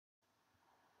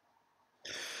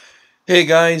Hey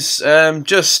guys,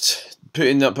 just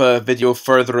putting up a video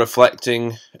further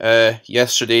reflecting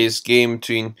yesterday's game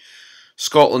between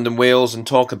Scotland and Wales and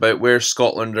talk about where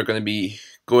Scotland are going to be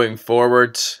going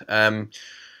forward.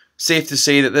 Safe to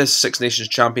say that this Six Nations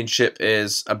Championship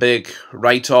is a big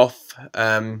write-off.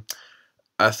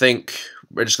 I think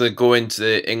we're just going to go into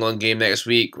the England game next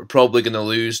week. We're probably going to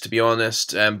lose, to be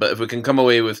honest, but if we can come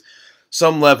away with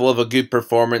some level of a good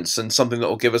performance and something that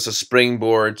will give us a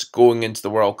springboard going into the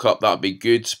World Cup, that would be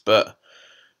good. But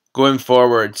going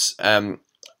forwards,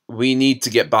 we need to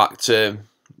get back to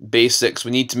basics.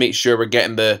 We need to make sure we're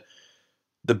getting the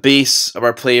base of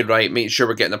our play right, make sure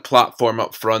we're getting a platform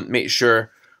up front, make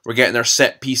sure we're getting our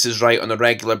set pieces right on a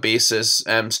regular basis.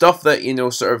 Stuff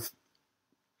that, sort of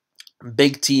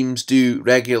big teams do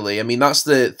regularly. I mean, that's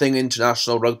the thing in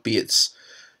international rugby.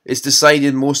 It's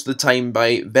decided most of the time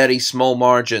by very small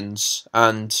margins,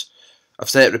 and I've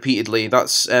said it repeatedly,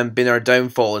 that's been our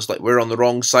downfall, is like we're on the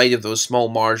wrong side of those small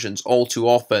margins all too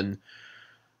often.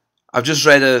 I've just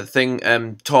read a thing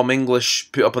Tom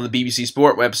English put up on the BBC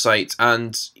Sport website,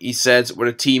 and he said we're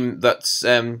a team that's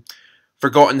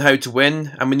forgotten how to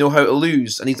win and we know how to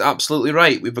lose, and he's absolutely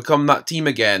right. We've become that team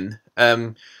again.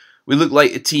 We look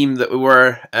like a team that we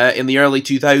were in the early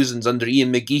 2000s under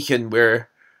Ian McGeechan, where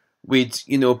we'd,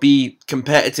 be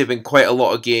competitive in quite a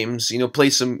lot of games,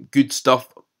 play some good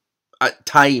stuff at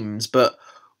times, but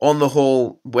on the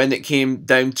whole, when it came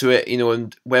down to it,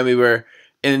 and when we were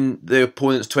in the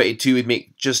opponent's 22, we'd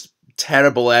make just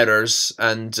terrible errors,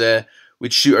 and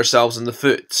we'd shoot ourselves in the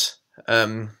foot.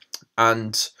 And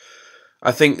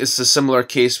I think it's a similar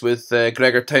case with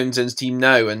Gregor Townsend's team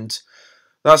now, and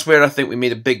that's where I think we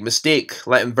made a big mistake,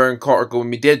 letting Vern Cotter go when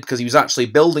we did, because he was actually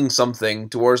building something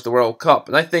towards the World Cup.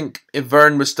 And I think if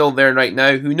Vern was still there right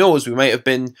now, who knows, we might have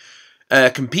been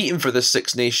competing for the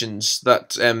Six Nations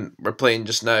that we're playing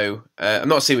just now. I'm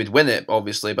not saying we'd win it,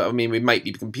 obviously, but I mean, we might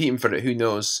be competing for it, who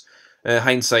knows.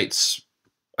 Hindsight's,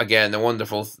 again, a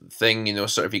wonderful thing,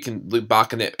 sort of you can look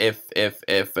back on it if,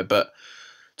 but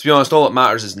to be honest, all that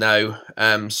matters is now.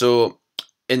 So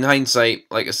in hindsight,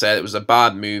 like I said, it was a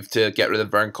bad move to get rid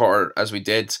of Vern Cotter as we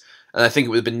did, and I think it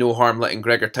would have been no harm letting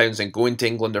Gregor Townsend go into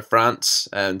England or France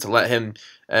and to let him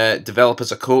develop as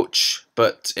a coach,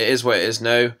 but it is what it is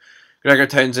now. Gregor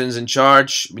Townsend's in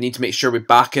charge. We need to make sure we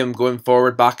back him going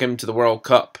forward, back him to the World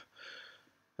Cup,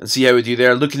 and see how we do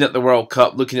there. Looking at the World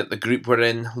Cup, looking at the group we're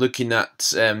in, looking at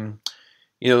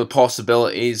the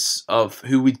possibilities of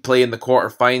who we'd play in the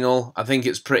quarter-final, I think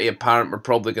it's pretty apparent we're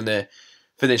probably going to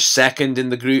finish second in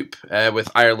the group with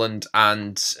Ireland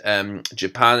and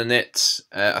Japan in it,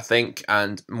 I think,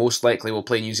 and most likely we'll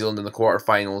play New Zealand in the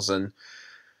quarterfinals, and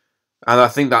I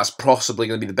think that's possibly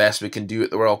going to be the best we can do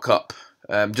at the World Cup.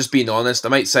 Just being honest, I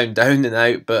might sound down and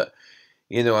out, but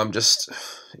I'm just,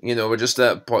 we're just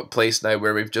at a place now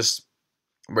where we're just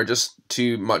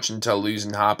too much into a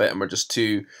losing habit, and we're just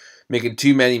making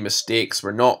too many mistakes.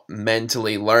 We're not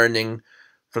mentally learning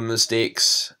from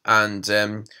mistakes, and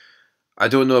I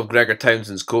don't know if Gregor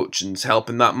Townsend's coaching is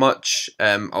helping that much.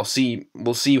 We'll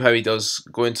see how he does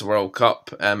go into World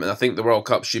Cup, and I think the World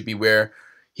Cup should be where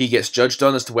he gets judged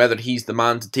on as to whether he's the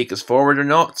man to take us forward or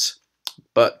not.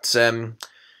 But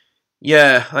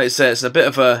yeah, like I said, it's a bit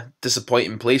of a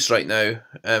disappointing place right now.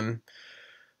 The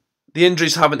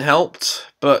injuries haven't helped,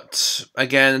 but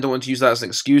again, I don't want to use that as an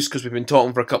excuse, because we've been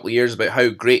talking for a couple of years about how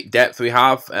great depth we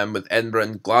have, with Edinburgh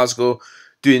and Glasgow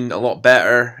doing a lot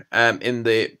better in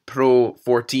the Pro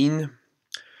 14.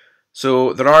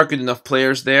 So there are good enough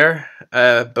players there,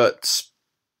 but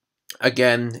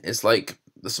again, it's like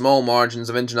the small margins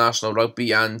of international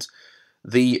rugby and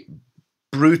the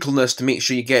brutalness to make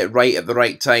sure you get it right at the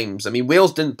right times. I mean,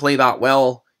 Wales didn't play that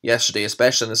well yesterday,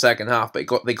 especially in the second half, but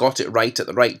they got it right at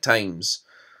the right times,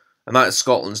 and that is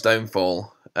Scotland's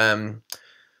downfall.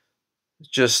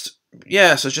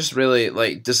 Yeah, so it's just really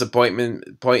like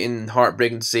disappointing,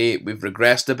 heartbreaking to say we've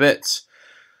regressed a bit.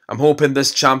 I'm hoping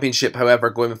this championship, however,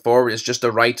 going forward is just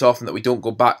a write-off, and that we don't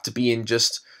go back to being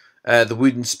just the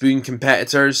wooden spoon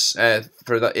competitors,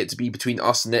 for it to be between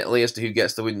us and Italy as to who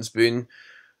gets the wooden spoon.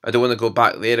 I don't want to go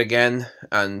back there again,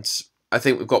 and I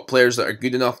think we've got players that are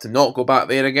good enough to not go back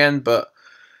there again, but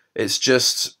it's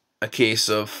just a case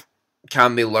of,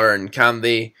 can they learn? Can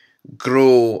they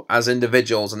grow as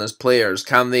individuals and as players?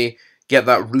 Can they get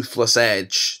that ruthless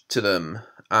edge to them?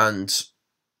 And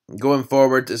going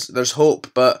forward, there's hope,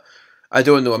 but I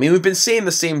don't know. I mean, we've been saying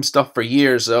the same stuff for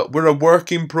years. We're a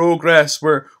work in progress.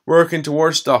 We're working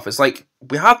towards stuff. It's like,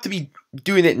 we have to be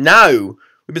doing it now.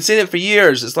 We've been saying it for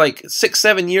years. It's like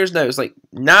 6-7 years now. It's like,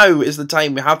 now is the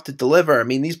time we have to deliver. I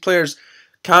mean, these players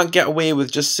can't get away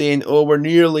with just saying, oh, we're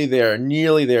nearly there,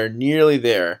 nearly there, nearly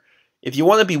there. If you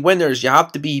want to be winners, you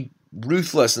have to be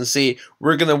ruthless and say,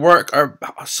 we're going to work our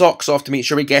socks off to make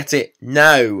sure we get it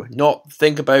now, not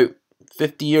think about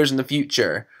 50 years in the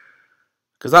future.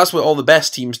 Because that's what all the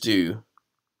best teams do.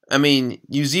 I mean,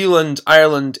 New Zealand,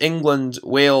 Ireland, England,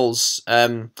 Wales,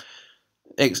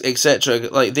 etc.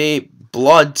 Like, they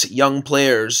blood young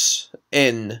players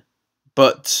in,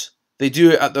 but they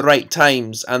do it at the right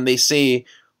times, and they say,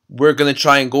 we're going to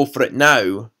try and go for it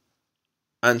now.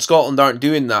 And Scotland aren't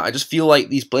doing that. I just feel like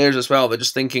these players as well, they're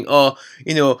just thinking, oh,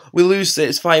 you know, we lose it,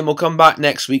 it's fine, we'll come back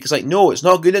next week. It's like, no, it's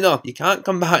not good enough. You can't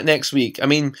come back next week. I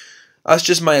mean, that's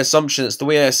just my assumption. It's the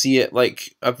way I see it.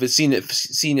 Like, I've seen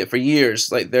it for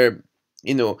years. Like, they're,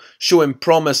 you know, showing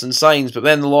promise and signs, but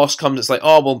then the loss comes, it's like,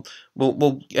 oh,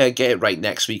 we'll get it right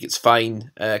next week, it's fine,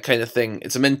 kind of thing.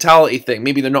 It's a mentality thing.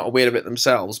 Maybe they're not aware of it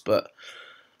themselves, but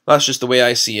that's just the way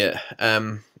I see it.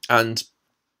 And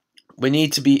we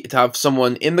need to have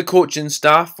someone in the coaching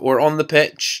staff or on the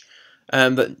pitch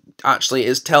that actually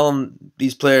is telling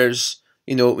these players,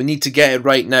 you know, we need to get it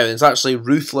right now, and is actually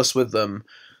ruthless with them.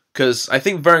 Because I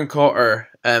think Vern Cotter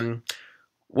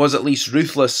was at least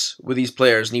ruthless with these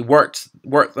players, and he worked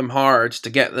them hard to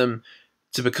get them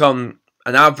to become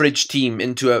an average team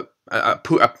into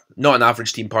not an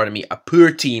average team, pardon me, a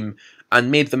poor team,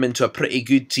 and made them into a pretty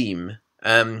good team.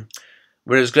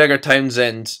 Whereas Gregor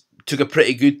Townsend took a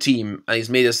pretty good team and he's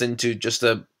made us into just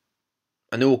an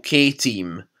okay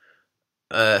team.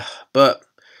 But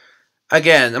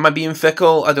again, am I being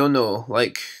fickle? I don't know.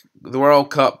 Like, the World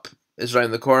Cup is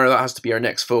around the corner. That has to be our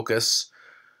next focus.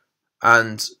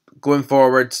 And going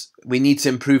forward, we need to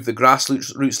improve the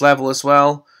grassroots level as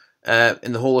well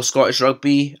in the whole of Scottish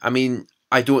rugby. I mean,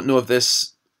 I don't know if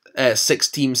this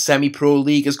 6-team semi-pro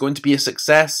league is going to be a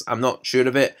success. I'm not sure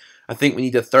of it. I think we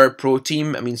need a third pro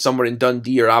team. I mean, somewhere in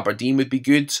Dundee or Aberdeen would be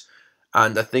good.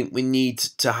 And I think we need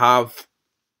to have,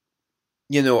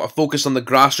 you know, a focus on the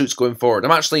grassroots going forward.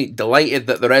 I'm actually delighted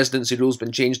that the residency rule's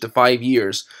been changed to 5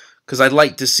 years, because I'd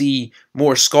like to see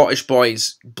more Scottish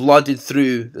boys blooded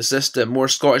through the system, more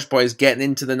Scottish boys getting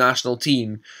into the national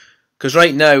team. Because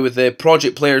right now, with the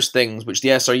project players things, which the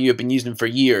SRU have been using for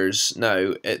years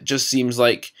now, it just seems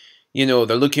like, you know,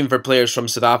 they're looking for players from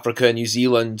South Africa, New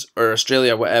Zealand, or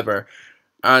Australia, whatever.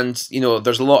 And, you know,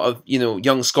 there's a lot of, you know,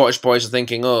 young Scottish boys are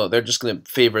thinking, oh, they're just going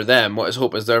to favour them. What is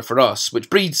hope is there for us? Which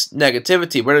breeds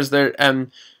negativity. Whereas they're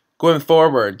going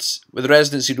forwards with the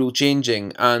residency rule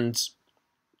changing and,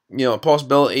 you know, a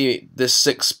possibility this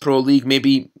 6 pro league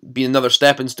maybe be another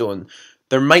stepping stone.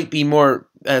 There might be more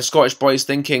Scottish boys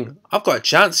thinking, I've got a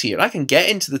chance here. I can get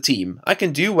into the team. I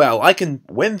can do well. I can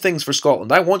win things for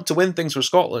Scotland. I want to win things for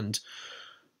Scotland.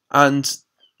 And,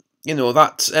 you know,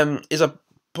 that is a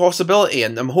possibility.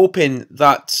 And I'm hoping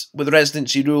that with the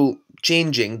residency rule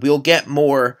changing, we'll get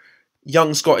more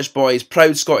young Scottish boys,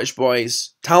 proud Scottish boys,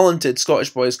 talented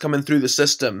Scottish boys coming through the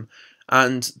system.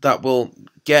 And that will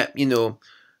get, you know,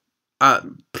 a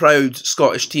proud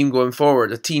Scottish team going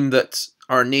forward. A team that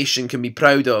our nation can be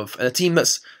proud of, and a team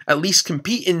that's at least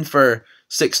competing for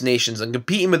 6 nations and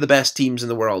competing with the best teams in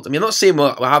the world. I mean, I'm not saying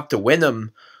we'll have to win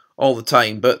them all the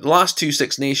time, but the last 2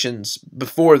 Six Nations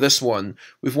before this one,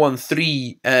 we've won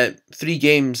 3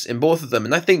 games in both of them,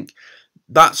 and I think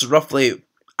that's roughly,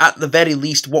 at the very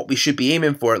least, what we should be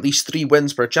aiming for, at least 3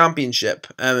 wins per championship.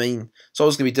 I mean, it's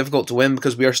always going to be difficult to win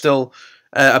because we are still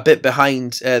a bit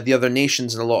behind the other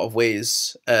nations in a lot of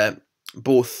ways,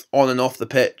 both on and off the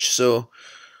pitch, so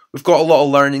we've got a lot of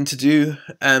learning to do,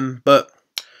 but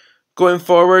going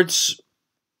forwards,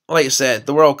 like I said,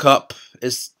 the World Cup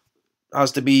has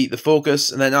to be the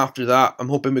focus, and then after that, I'm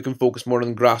hoping we can focus more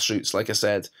on grassroots, like I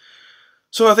said.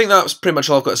 So I think that's pretty much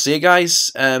all I've got to say,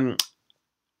 guys.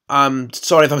 I'm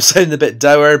sorry if I'm sounding a bit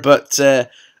dour, but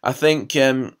I think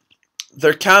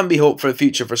there can be hope for the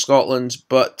future for Scotland,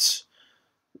 but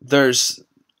there's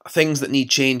things that need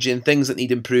changing, things that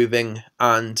need improving,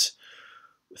 and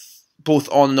both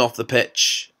on and off the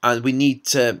pitch, and we need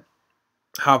to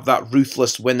have that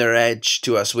ruthless winner edge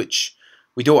to us, which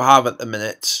we don't have at the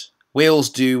minute. Wales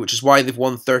do, which is why they've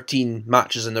won 13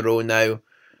 matches in a row now.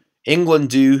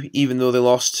 England do, even though they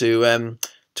lost to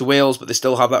Wales, but they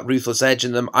still have that ruthless edge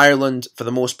in them. Ireland, for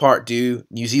the most part, do.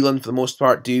 New Zealand, for the most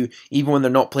part, do. Even when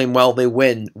they're not playing well, they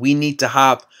win. We need to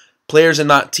have players in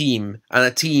that team, and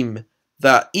a team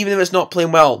that, even if it's not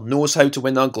playing well, knows how to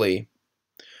win ugly.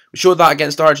 We showed that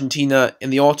against Argentina in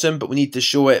the autumn, but we need to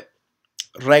show it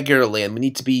regularly, and we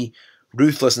need to be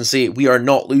ruthless and say we are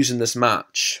not losing this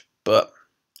match. But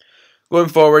going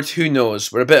forward, who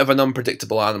knows? We're a bit of an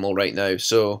unpredictable animal right now,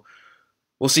 so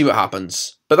we'll see what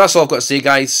happens. But that's all I've got to say,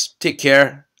 guys. Take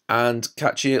care, and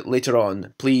catch you later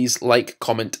on. Please like,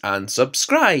 comment, and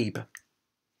subscribe.